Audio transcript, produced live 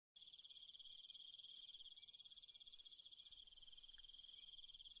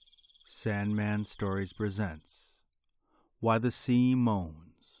Sandman Stories presents Why the Sea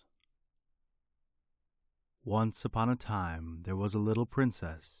Moans. Once upon a time there was a little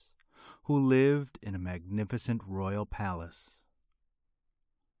princess who lived in a magnificent royal palace.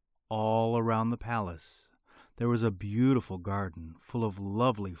 All around the palace there was a beautiful garden full of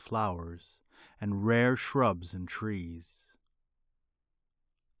lovely flowers and rare shrubs and trees.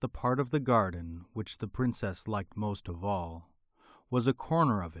 The part of the garden which the princess liked most of all was a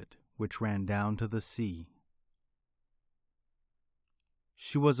corner of it which ran down to the sea.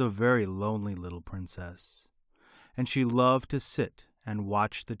 She was a very lonely little princess, and she loved to sit and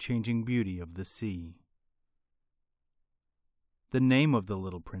watch the changing beauty of the sea. The name of the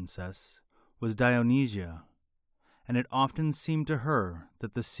little princess was Dionysia, and it often seemed to her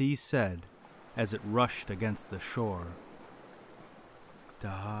that the sea said, as it rushed against the shore,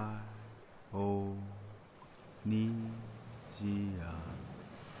 "Dionysia,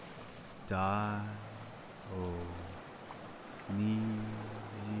 Dionysia."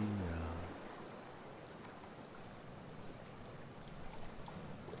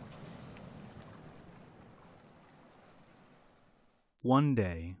 One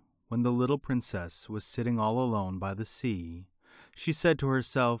day, when the little princess was sitting all alone by the sea, she said to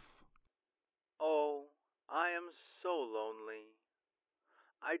herself, "Oh, I am so lonely.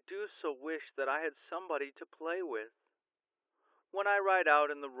 I do so wish that I had somebody to play with. When I ride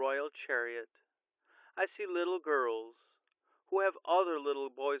out in the royal chariot, I see little girls who have other little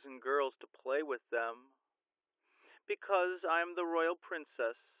boys and girls to play with them. Because I am the royal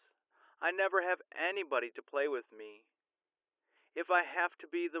princess, I never have anybody to play with me. If I have to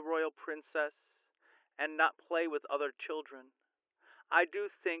be the royal princess and not play with other children, I do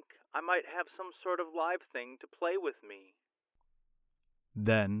think I might have some sort of live thing to play with me."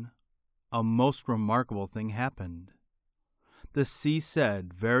 Then a most remarkable thing happened. The sea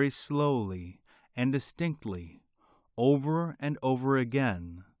said very slowly and distinctly, over and over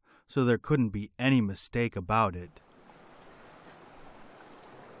again, so there couldn't be any mistake about it,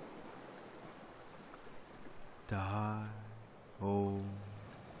 Dionysia,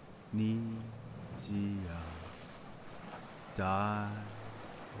 Dionysia.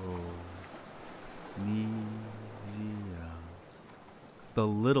 The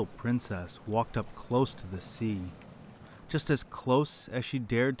little princess walked up close to the sea, just as close as she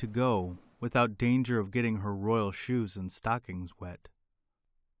dared to go without danger of getting her royal shoes and stockings wet.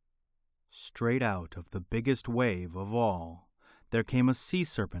 Straight out of the biggest wave of all, there came a sea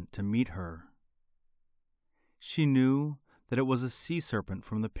serpent to meet her. She knew that it was a sea serpent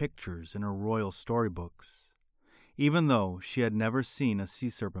from the pictures in her royal storybooks, even though she had never seen a sea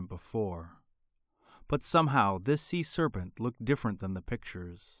serpent before. But somehow this sea serpent looked different than the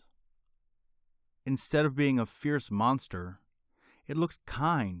pictures. Instead of being a fierce monster, it looked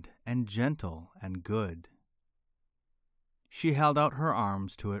kind and gentle and good. She held out her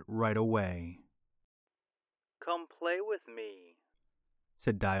arms to it right away. "Come play with me,"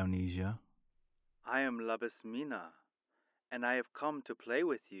 said Dionysia. "I am Labismena, and I have come to play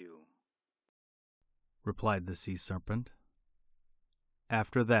with you," replied the sea serpent.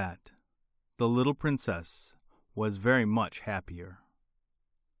 After that, the little princess was very much happier.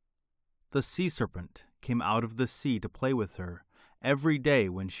 The sea serpent came out of the sea to play with her every day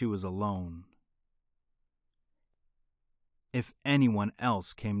when she was alone. If anyone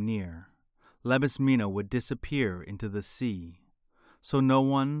else came near, Labismena would disappear into the sea, so no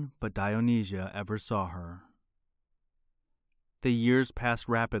one but Dionysia ever saw her. The years passed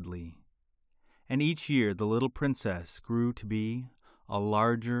rapidly, and each year the little princess grew to be a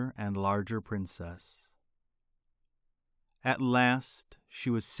larger and larger princess. At last she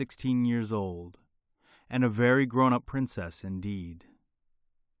was 16 years old, and a very grown-up princess indeed.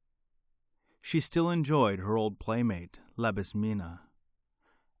 She still enjoyed her old playmate, Labismena,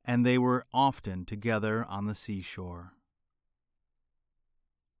 and they were often together on the seashore.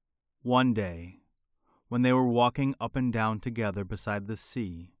 One day, when they were walking up and down together beside the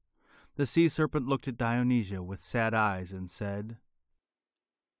sea serpent looked at Dionysia with sad eyes and said,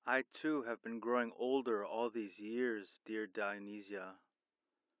 "I too have been growing older all these years, dear Dionysia.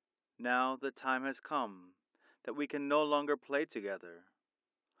 Now the time has come that we can no longer play together.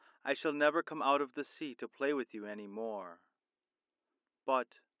 I shall never come out of the sea to play with you any more.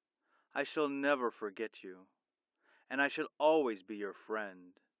 But I shall never forget you, and I shall always be your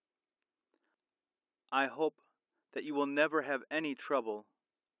friend. I hope that you will never have any trouble,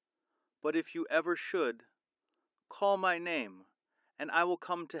 but if you ever should, call my name, and I will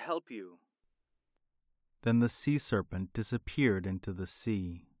come to help you." Then the sea serpent disappeared into the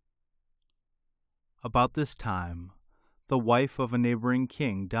sea. About this time, the wife of a neighboring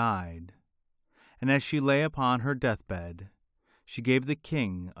king, died, and as she lay upon her deathbed, she gave the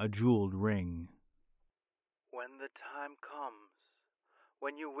king a jeweled ring. "When the time comes,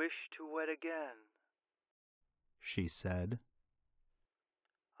 when you wish to wed again," she said,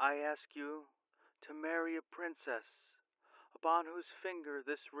 "I ask you to marry a princess upon whose finger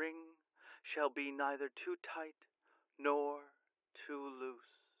this ring shall be neither too tight nor too loose."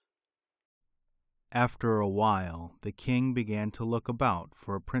 After a while, the king began to look about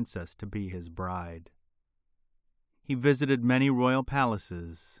for a princess to be his bride. He visited many royal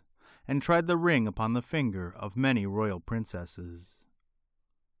palaces and tried the ring upon the finger of many royal princesses.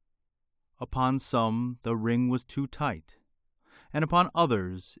 Upon some the ring was too tight, and upon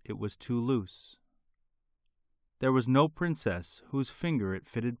others it was too loose. There was no princess whose finger it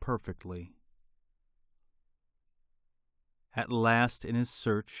fitted perfectly. At last, in his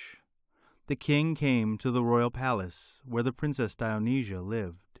search, the king came to the royal palace where the Princess Dionysia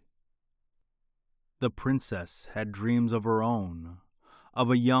lived. The princess had dreams of her own, of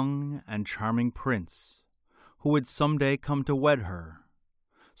a young and charming prince who would someday come to wed her,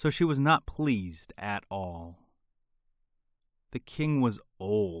 so she was not pleased at all. The king was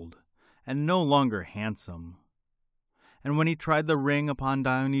old and no longer handsome, and when he tried the ring upon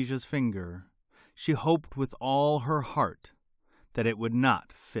Dionysia's finger, she hoped with all her heart that it would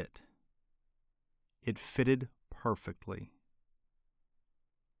not fit. It fitted perfectly.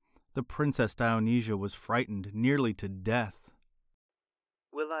 The Princess Dionysia was frightened nearly to death.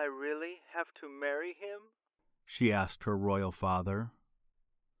 "Will I really have to marry him?" she asked her royal father.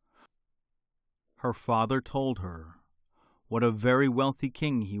 Her father told her what a very wealthy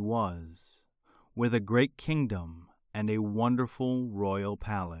king he was, with a great kingdom and a wonderful royal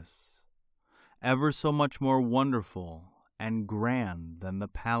palace, ever so much more wonderful and grand than the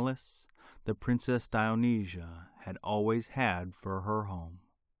palace the Princess Dionysia had always had for her home.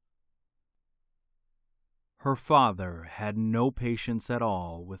 Her father had no patience at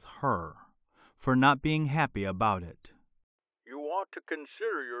all with her for not being happy about it. "You ought to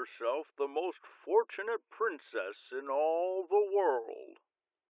consider yourself the most fortunate princess in all the world,"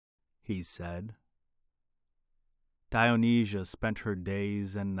 he said. Dionysia spent her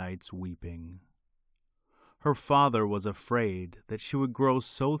days and nights weeping. Her father was afraid that she would grow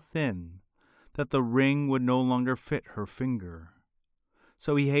so thin that the ring would no longer fit her finger,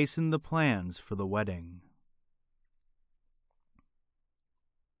 so he hastened the plans for the wedding.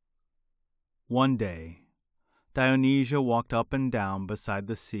 One day, Dionysia walked up and down beside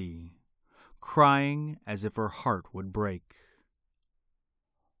the sea, crying as if her heart would break.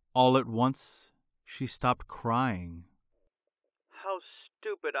 All at once, she stopped crying. "How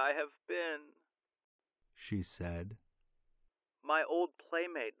stupid I have been," she said. "My old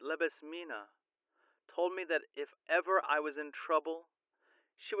playmate, Labismena, told me that if ever I was in trouble,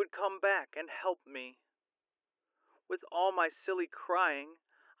 she would come back and help me. With all my silly crying,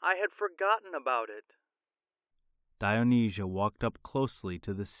 I had forgotten about it." Dionysia walked up closely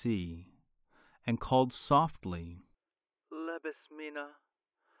to the sea and called softly, "Labismena,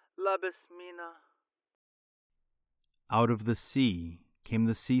 Labismena." Out of the sea came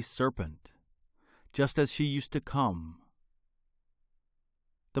the sea serpent, just as she used to come.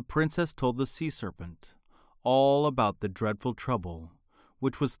 The princess told the sea serpent all about the dreadful trouble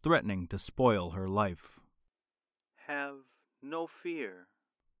which was threatening to spoil her life. "Have no fear,"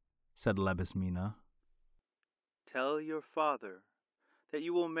 said Labismena. "Tell your father that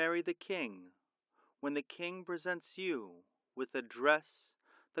you will marry the king when the king presents you with a dress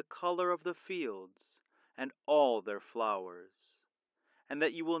the color of the fields and all their flowers, and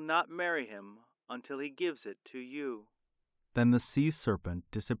that you will not marry him until he gives it to you." Then the sea serpent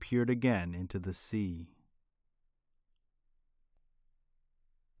disappeared again into the sea.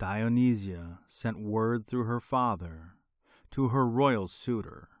 Dionysia sent word through her father to her royal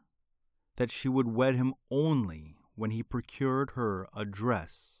suitor that she would wed him only when he procured her a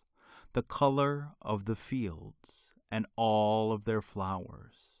dress the color of the fields and all of their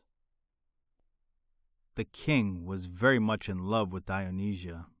flowers. The king was very much in love with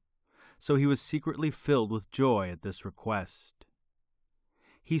Dionysia, so he was secretly filled with joy at this request.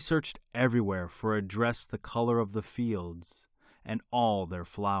 He searched everywhere for a dress the color of the fields and all their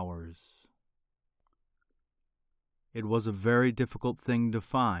flowers. It was a very difficult thing to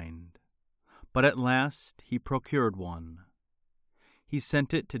find, but at last he procured one. He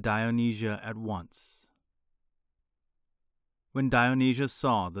sent it to Dionysia at once. When Dionysia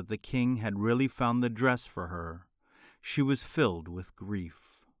saw that the king had really found the dress for her, she was filled with grief.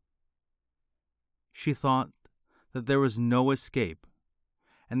 She thought that there was no escape,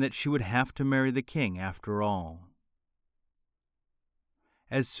 and that she would have to marry the king after all.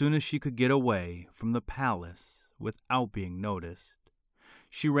 As soon as she could get away from the palace without being noticed,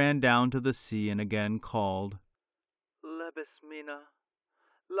 she ran down to the sea and again called, Labismena,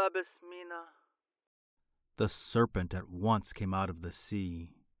 Labismena. The serpent at once came out of the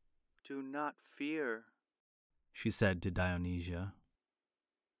sea. Do not fear, she said to Dionysia.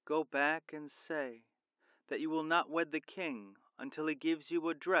 Go back and say that you will not wed the king until he gives you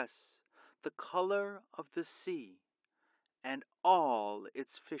a dress the color of the sea and all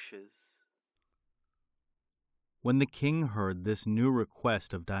its fishes. When the king heard this new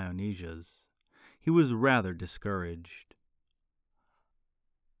request of Dionysia's, he was rather discouraged.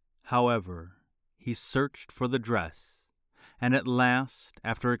 However, he searched for the dress, and at last,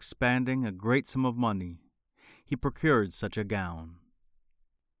 after expending a great sum of money, he procured such a gown.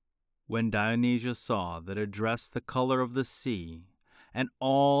 When Dionysia saw that a dress the color of the sea and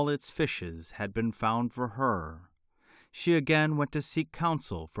all its fishes had been found for her, she again went to seek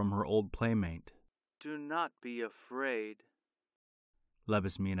counsel from her old playmate. Do not be afraid,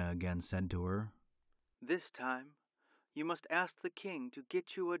 Labismena again said to her. This time you must ask the king to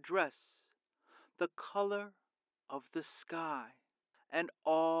get you a dress the color of the sky and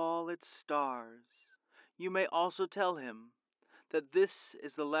all its stars. You may also tell him that this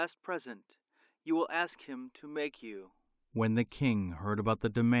is the last present you will ask him to make you. When the king heard about the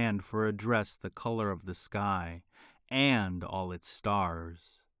demand for a dress the color of the sky and all its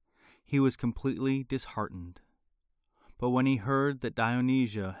stars, he was completely disheartened. But when he heard that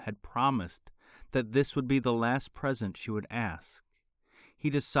Dionysia had promised that this would be the last present she would ask, he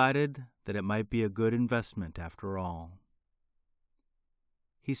decided that it might be a good investment after all.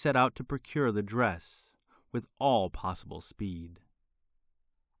 He set out to procure the dress with all possible speed.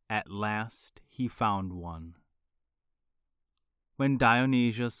 At last he found one. When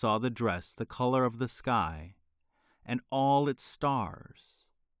Dionysia saw the dress the color of the sky and all its stars,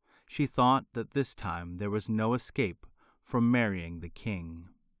 she thought that this time there was no escape from marrying the king.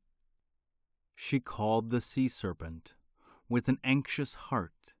 She called the sea serpent with an anxious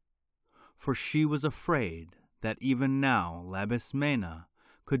heart, for she was afraid that even now Labismena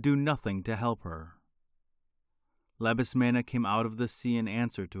could do nothing to help her. Labismena came out of the sea in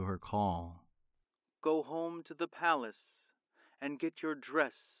answer to her call. Go home to the palace and get your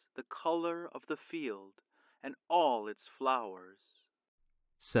dress the color of the field and all its flowers,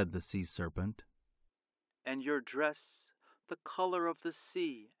 said the sea serpent. And your dress the color of the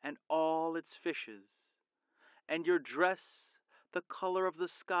sea and all its fishes, and your dress the color of the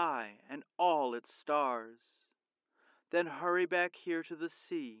sky and all its stars. Then hurry back here to the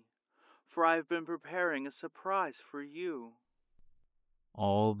sea, for I have been preparing a surprise for you.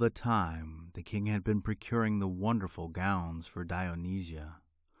 All the time the king had been procuring the wonderful gowns for Dionysia.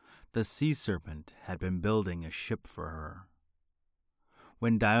 The sea serpent had been building a ship for her.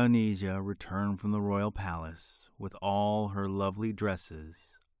 When Dionysia returned from the royal palace with all her lovely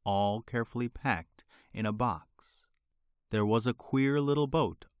dresses, all carefully packed in a box, there was a queer little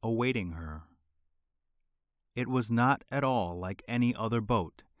boat awaiting her. It was not at all like any other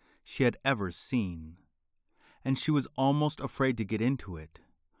boat she had ever seen, and she was almost afraid to get into it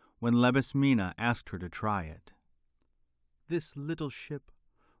when Labismena asked her to try it. "This little ship,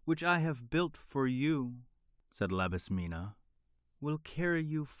 which I have built for you," said Labismena, "will carry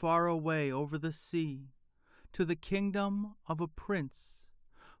you far away over the sea to the kingdom of a prince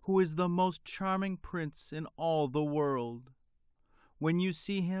who is the most charming prince in all the world. When you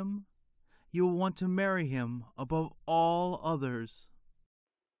see him, you will want to marry him above all others."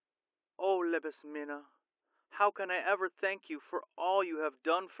 Oh, Labismena, how can I ever thank you for all you have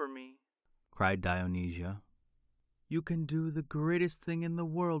done for me? cried Dionysia. "You can do the greatest thing in the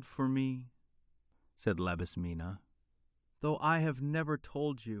world for me," said Labismena, "though I have never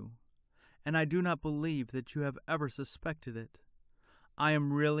told you, and I do not believe that you have ever suspected it. I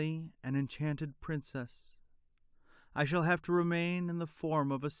am really an enchanted princess. I shall have to remain in the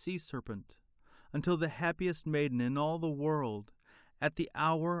form of a sea serpent until the happiest maiden in all the world, at the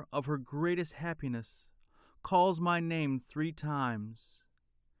hour of her greatest happiness, calls my name 3 times.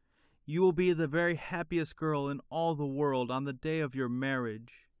 You will be the very happiest girl in all the world on the day of your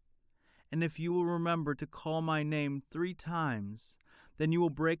marriage, and if you will remember to call my name 3 times, then you will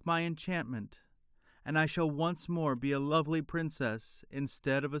break my enchantment, and I shall once more be a lovely princess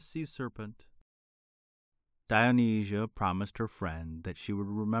instead of a sea serpent." Dionysia promised her friend that she would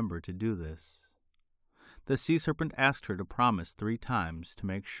remember to do this. The sea serpent asked her to promise 3 times to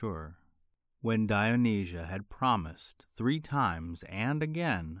make sure. When Dionysia had promised 3 times and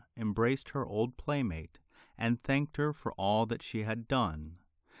again embraced her old playmate and thanked her for all that she had done,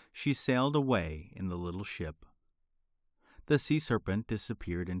 she sailed away in the little ship. The sea serpent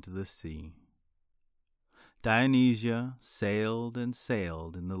disappeared into the sea. Dionysia sailed and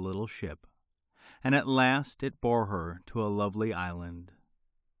sailed in the little ship, and at last it bore her to a lovely island.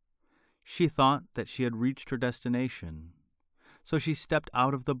 She thought that she had reached her destination, so she stepped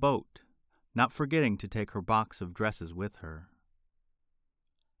out of the boat, not forgetting to take her box of dresses with her.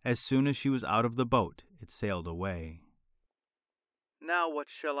 As soon as she was out of the boat, it sailed away. "Now what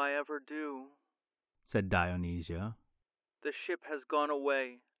shall I ever do?" said Dionysia. "The ship has gone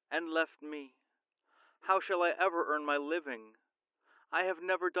away and left me. How shall I ever earn my living? I have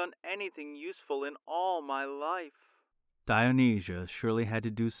never done anything useful in all my life." Dionysia surely had to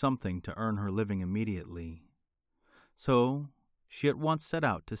do something to earn her living immediately, so she at once set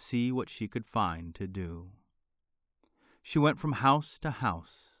out to see what she could find to do. She went from house to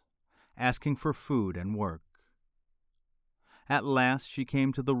house, asking for food and work. At last she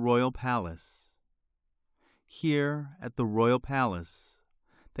came to the royal palace. Here at the royal palace,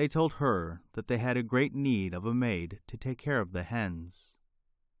 they told her that they had a great need of a maid to take care of the hens.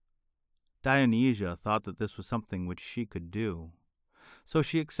 Dionysia thought that this was something which she could do, so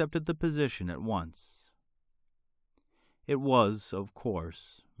she accepted the position at once. It was, of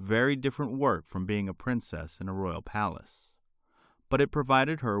course, very different work from being a princess in a royal palace, but it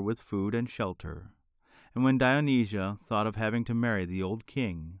provided her with food and shelter, and when Dionysia thought of having to marry the old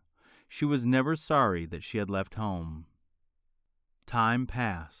king, she was never sorry that she had left home. Time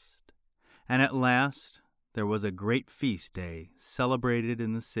passed, and at last there was a great feast day celebrated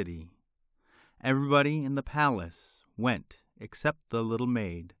in the city. Everybody in the palace went except the little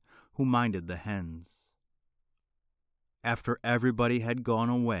maid who minded the hens. After everybody had gone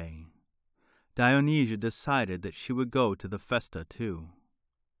away, Dionysia decided that she would go to the festa too.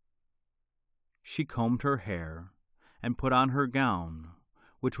 She combed her hair and put on her gown,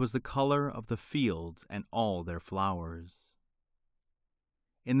 which was the color of the fields and all their flowers.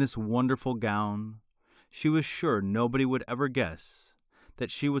 In this wonderful gown, she was sure nobody would ever guess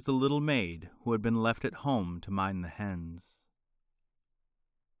that she was the little maid who had been left at home to mind the hens.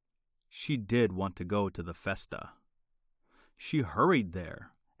 She did want to go to the festa. She hurried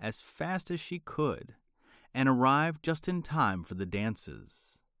there as fast as she could and arrived just in time for the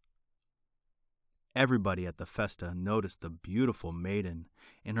dances. Everybody at the festa noticed the beautiful maiden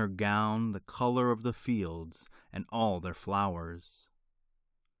in her gown the color of the fields and all their flowers.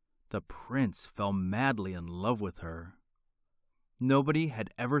 The prince fell madly in love with her. Nobody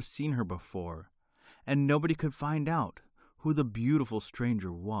had ever seen her before, and nobody could find out who the beautiful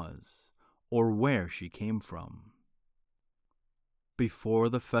stranger was or where she came from. Before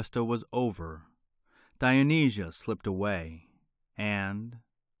the festa was over, Dionysia slipped away, and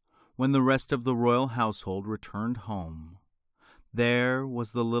when the rest of the royal household returned home, there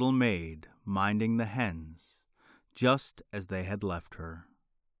was the little maid minding the hens, just as they had left her.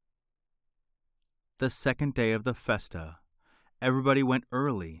 The second day of the festa, everybody went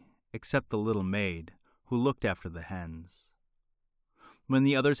early except the little maid who looked after the hens. When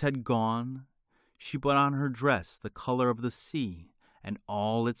the others had gone, she put on her dress the color of the sea and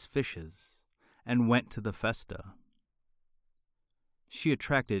all its fishes, and went to the festa. She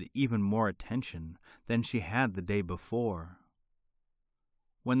attracted even more attention than she had the day before.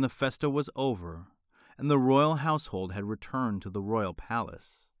 When the festa was over, and the royal household had returned to the royal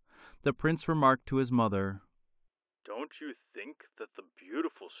palace, the prince remarked to his mother, "Don't you think that the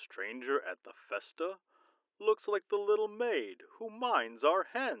beautiful stranger at the festa looks like the little maid who minds our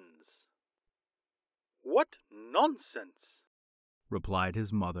hens?" "What nonsense!" replied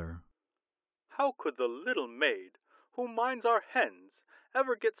his mother. "How could the little maid who minds our hens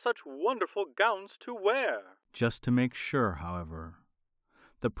ever get such wonderful gowns to wear?" Just to make sure, however,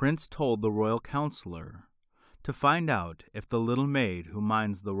 the prince told the royal counselor to find out if the little maid who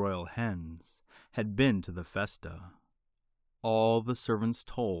minds the royal hens had been to the festa. All the servants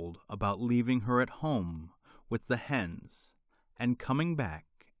told about leaving her at home with the hens and coming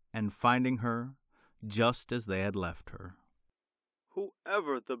back and finding her just as they had left her.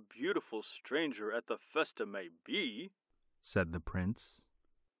 "Whoever the beautiful stranger at the festa may be," said the prince,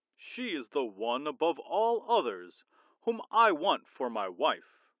 "she is the one above all others whom I want for my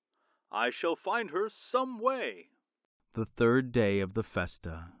wife. I shall find her some way." The third day of the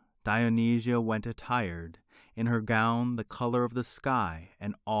festa, Dionysia went attired in her gown the color of the sky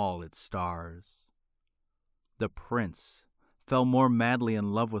and all its stars. The prince fell more madly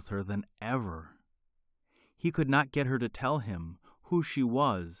in love with her than ever. He could not get her to tell him who she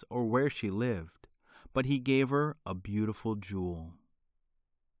was or where she lived, but he gave her a beautiful jewel.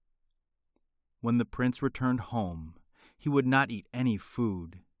 When the prince returned home, he would not eat any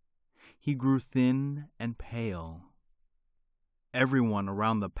food. He grew thin and pale. Everyone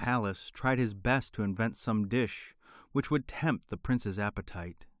around the palace tried his best to invent some dish which would tempt the prince's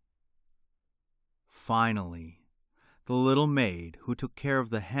appetite. Finally, the little maid who took care of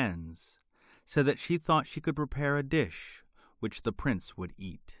the hens said that she thought she could prepare a dish which the prince would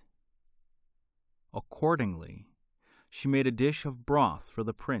eat. Accordingly, she made a dish of broth for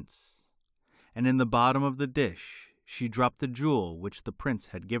the prince, and in the bottom of the dish she dropped the jewel which the prince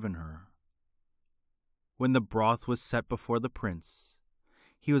had given her. When the broth was set before the prince,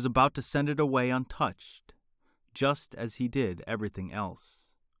 he was about to send it away untouched, just as he did everything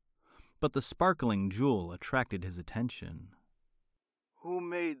else. But the sparkling jewel attracted his attention. "Who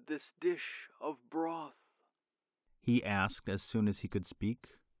made this dish of broth?" he asked as soon as he could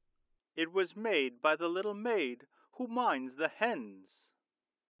speak. "It was made by the little maid who minds the hens,"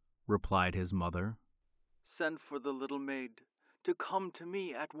 replied his mother. "Send for the little maid to come to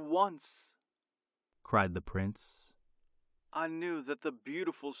me at once," cried the prince. "I knew that the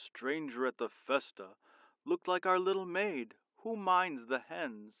beautiful stranger at the festa looked like our little maid who minds the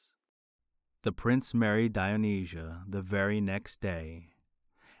hens." The prince married Dionysia the very next day,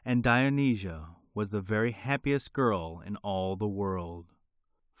 and Dionysia was the very happiest girl in all the world.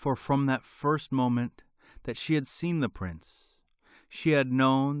 For from that first moment that she had seen the prince, she had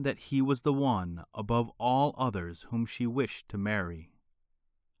known that he was the one above all others whom she wished to marry.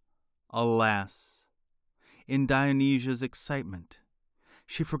 Alas! In Dionysia's excitement,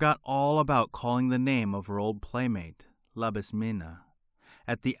 she forgot all about calling the name of her old playmate, Labismena,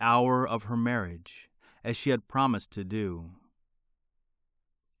 at the hour of her marriage, as she had promised to do.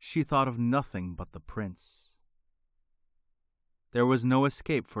 She thought of nothing but the prince. There was no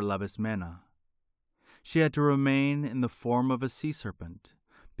escape for Labismena. She had to remain in the form of a sea serpent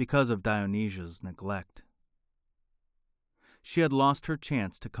because of Dionysia's neglect. She had lost her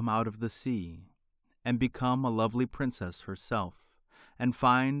chance to come out of the sea and become a lovely princess herself and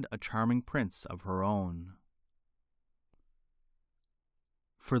find a charming prince of her own.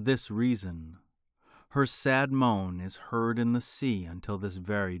 For this reason, her sad moan is heard in the sea until this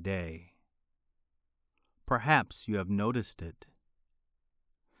very day. Perhaps you have noticed it.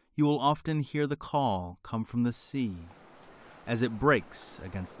 You will often hear the call come from the sea as it breaks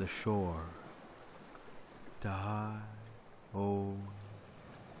against the shore. Dionysia,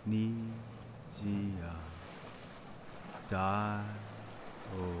 Dionysia.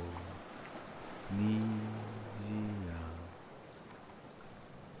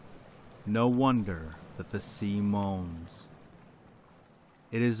 No wonder that the sea moans.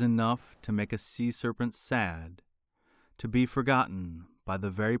 It is enough to make a sea serpent sad, to be forgotten by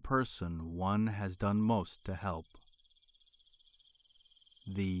the very person one has done most to help.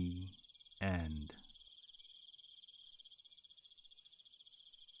 The end.